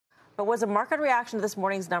But was a market reaction to this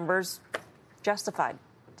morning's numbers justified?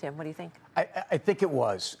 Tim, what do you think? I think it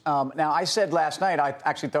was. Now, I said last night I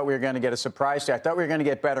actually thought we were going to get a surprise today. I thought we were going to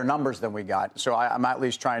get better numbers than we got. So I'm at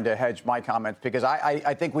least trying to hedge my comments because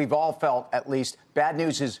I think we've all felt at least bad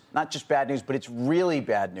news is not just bad news, but it's really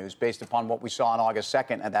bad news based upon what we saw on August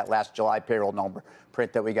 2nd and that last July payroll number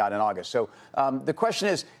print that we got in August. So the question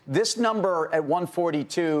is, this number at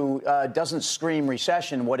 142 doesn't scream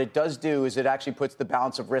recession. What it does do is it actually puts the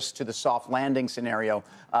balance of risk to the soft landing scenario,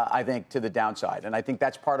 I think, to the downside. And I think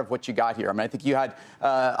that's part of what you got here. I mean, I think you had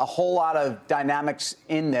a whole lot of dynamics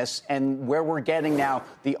in this, and where we're getting now,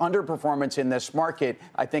 the underperformance in this market,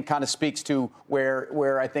 I think kind of speaks to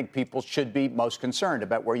where I think people should be most concerned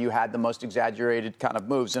about where you had the most exaggerated kind of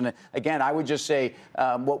moves. And again, I would just say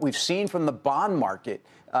what we've seen from the bond market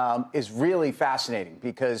is really fascinating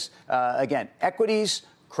because, again, equities,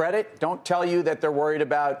 credit don't tell you that they're worried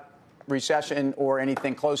about recession or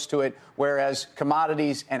anything close to it, whereas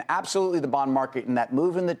commodities and absolutely the bond market and that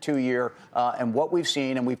move in the 2-year and what we've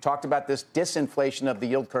seen, and we've talked about this disinflation of the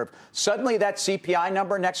yield curve. Suddenly that CPI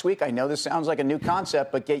number next week, I know this sounds like a new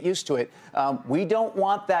concept, but get used to it. We don't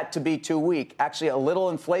want that to be too weak. Actually, a little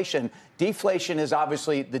inflation. Deflation is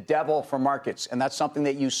obviously the devil for markets, and that's something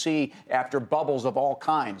that you see after bubbles of all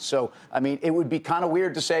kinds. So, I mean, it would be kind of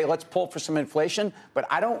weird to say, let's pull for some inflation, but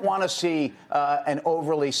I don't want to see an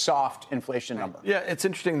overly soft inflation number. Yeah, it's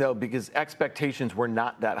interesting, though, because expectations were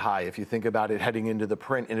not that high, if you think about it, heading into the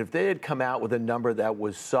print. And if they had come out with a number that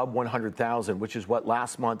was sub 100,000, which is what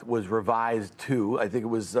last month was revised to, I think it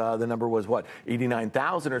was the number was,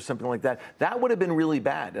 89,000 or something like that, that would have been really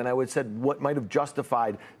bad. And I would have said what might have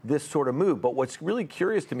justified this sort of move. But what's really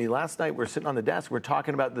curious to me, last night we're sitting on the desk, we're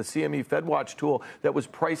talking about the CME FedWatch tool that was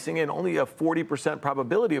pricing in only a 40%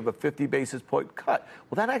 probability of a 50 basis point cut.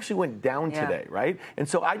 Well, that actually went down today, right? And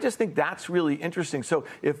so I just think that's really interesting. So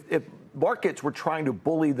if markets were trying to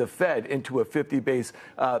bully the Fed into a 50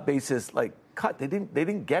 basis like cut, they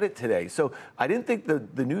didn't get it today. So I didn't think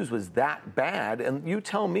the news was that bad. And you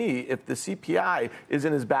tell me, if the CPI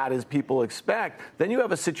isn't as bad as people expect, then you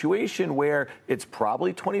have a situation where it's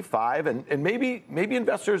probably 25, and maybe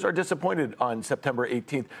investors are disappointed on September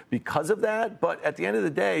 18th because of that. But at the end of the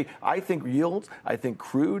day, I think yields, I think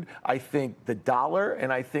crude, I think the dollar,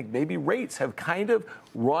 and I think maybe rates have kind of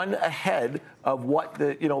run ahead of what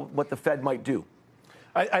the Fed might do.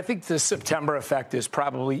 I think the September effect is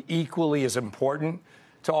probably equally as important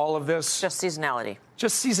to all of this. Just seasonality.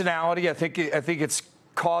 Just seasonality. I think it's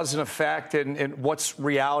cause and effect, and what's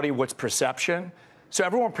reality, what's perception. So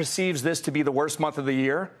everyone perceives this to be the worst month of the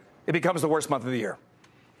year. It becomes the worst month of the year.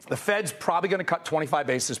 The Fed's probably going to cut 25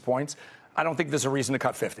 basis points. I don't think there's a reason to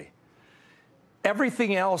cut 50.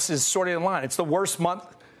 Everything else is sort of in line. It's the worst month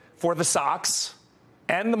for the stocks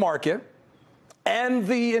and the market and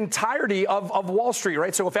the entirety of Wall Street,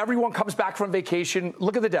 right? So if everyone comes back from vacation,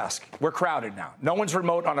 look at the desk. We're crowded now. No one's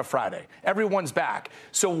remote on a Friday. Everyone's back.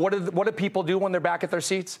 So what do people do when they're back at their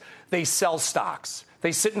seats? They sell stocks.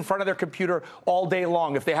 They sit in front of their computer all day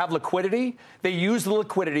long. If they have liquidity, they use the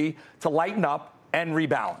liquidity to lighten up and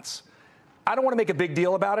rebalance. I don't want to make a big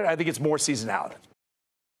deal about it. I think it's more seasonality.